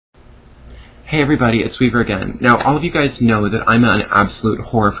Hey everybody, it's Weaver again. Now, all of you guys know that I'm an absolute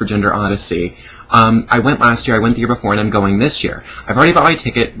whore for Gender Odyssey. I went last year, I went the year before, and I'm going this year. I've already bought my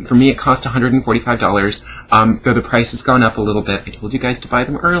ticket. For me, it cost $145, though the price has gone up a little bit. I told you guys to buy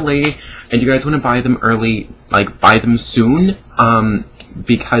them early, and you guys want to buy them early, like, buy them soon,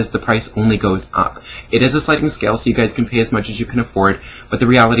 because the price only goes up. It is a sliding scale, so you guys can pay as much as you can afford, but the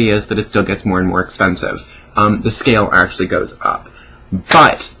reality is that it still gets more and more expensive. The scale actually goes up.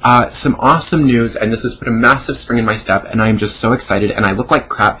 But, some awesome news, and this has put a massive spring in my step, and I'm just so excited, and I look like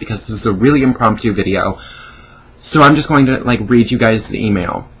crap because this is a really impromptu video. So I'm just going to, read you guys the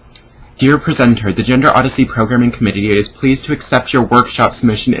email. Dear presenter, the Gender Odyssey Programming Committee is pleased to accept your workshop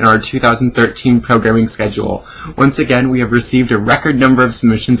submission in our 2013 programming schedule. Once again, we have received a record number of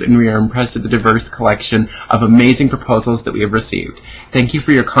submissions, and we are impressed at the diverse collection of amazing proposals that we have received. Thank you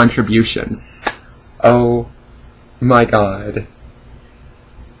for your contribution. Oh my god.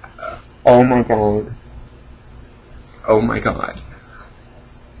 Oh my god. Oh my god.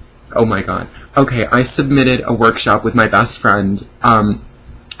 Oh my god. Okay, I submitted a workshop with my best friend, and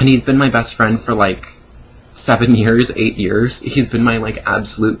he's been my best friend for 7 years, 8 years. He's been my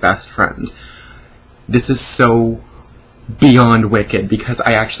absolute best friend. This is so beyond wicked because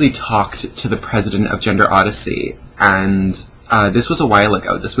I actually talked to the president of Gender Odyssey, and this was a while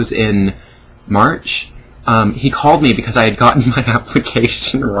ago. This was in March. He called me because I had gotten my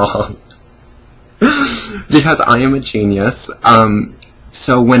application wrong. Because I am a genius.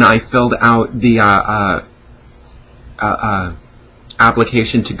 So when I filled out the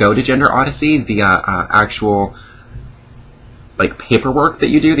application to go to Gender Odyssey, the actual paperwork that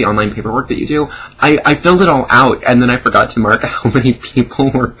you do, the online paperwork that you do, I filled it all out, and then I forgot to mark how many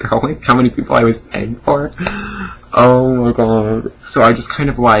people were going, how many people I was paying for. Oh my god. So I just kind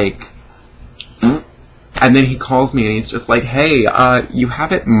of and then he calls me and he's just like, hey, you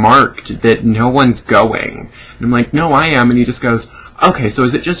have it marked that no one's going. And I'm like, no, I am. And he just goes, okay, so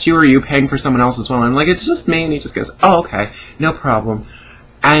is it just you or are you paying for someone else as well? And I'm like, it's just me. And he just goes, oh, okay, no problem.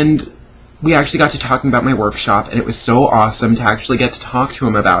 And we actually got to talking about my workshop, and it was so awesome to actually get to talk to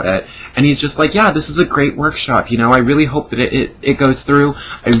him about it. And he's just like, yeah, this is a great workshop. You know, I really hope that it goes through.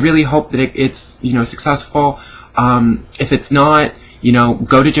 I really hope that it's, successful. If it's not,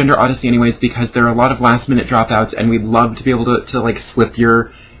 go to Gender Odyssey anyways, because there are a lot of last-minute dropouts, and we'd love to be able to slip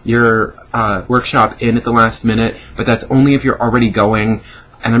your workshop in at the last minute, but that's only if you're already going.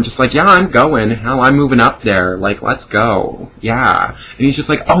 And I'm just like, yeah, I'm going. Hell, I'm moving up there. Let's go. Yeah. And he's just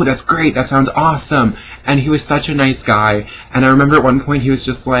like, oh, that's great. That sounds awesome. And he was such a nice guy. And I remember at one point he was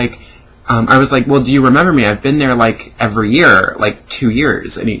just like, I was like, well, do you remember me? I've been there, every year, 2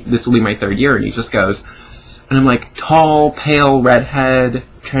 years. And this will be my 3rd year. And he just goes, and I'm like, tall, pale, redhead,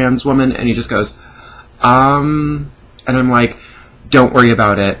 trans woman, and he just goes, and I'm like, don't worry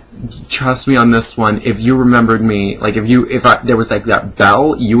about it. Trust me on this one. If you remembered me, if there was that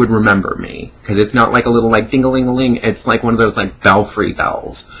bell, you would remember me. Because it's not a little ding-a-ling-a-ling, it's one of those bell-free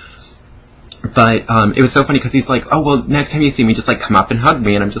bells. But, it was so funny because he's like, oh, well, next time you see me, just come up and hug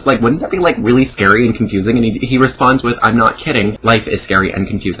me. And I'm just like, wouldn't that be really scary and confusing? And he responds with, I'm not kidding. Life is scary and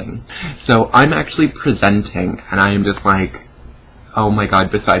confusing. So I'm actually presenting, and I am just oh my god,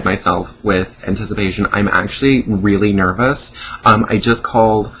 beside myself with anticipation. I'm actually really nervous. I just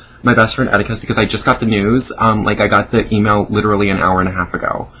called my best friend Atticus because I just got the news. I got the email literally an hour and a half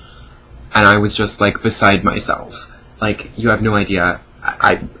ago. And I was just beside myself. You have no idea.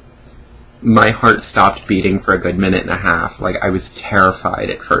 My heart stopped beating for a good minute and a half. I was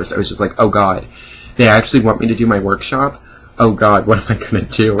terrified at first. I was just like, oh god, they actually want me to do my workshop? Oh god, what am I gonna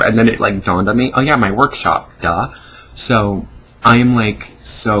do? And then it dawned on me, oh yeah, my workshop, duh. So I am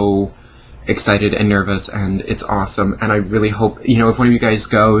so excited and nervous, and it's awesome, and I really hope, if one of you guys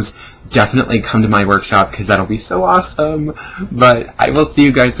goes, definitely come to my workshop, because that'll be so awesome. But I will see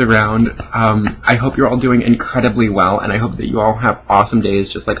you guys around. I hope you're all doing incredibly well, and I hope that you all have awesome days,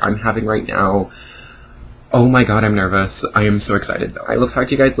 just like I'm having right now. Oh my god, I'm nervous. I am so excited, though. I will talk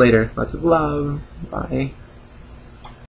to you guys later. Lots of love. Bye.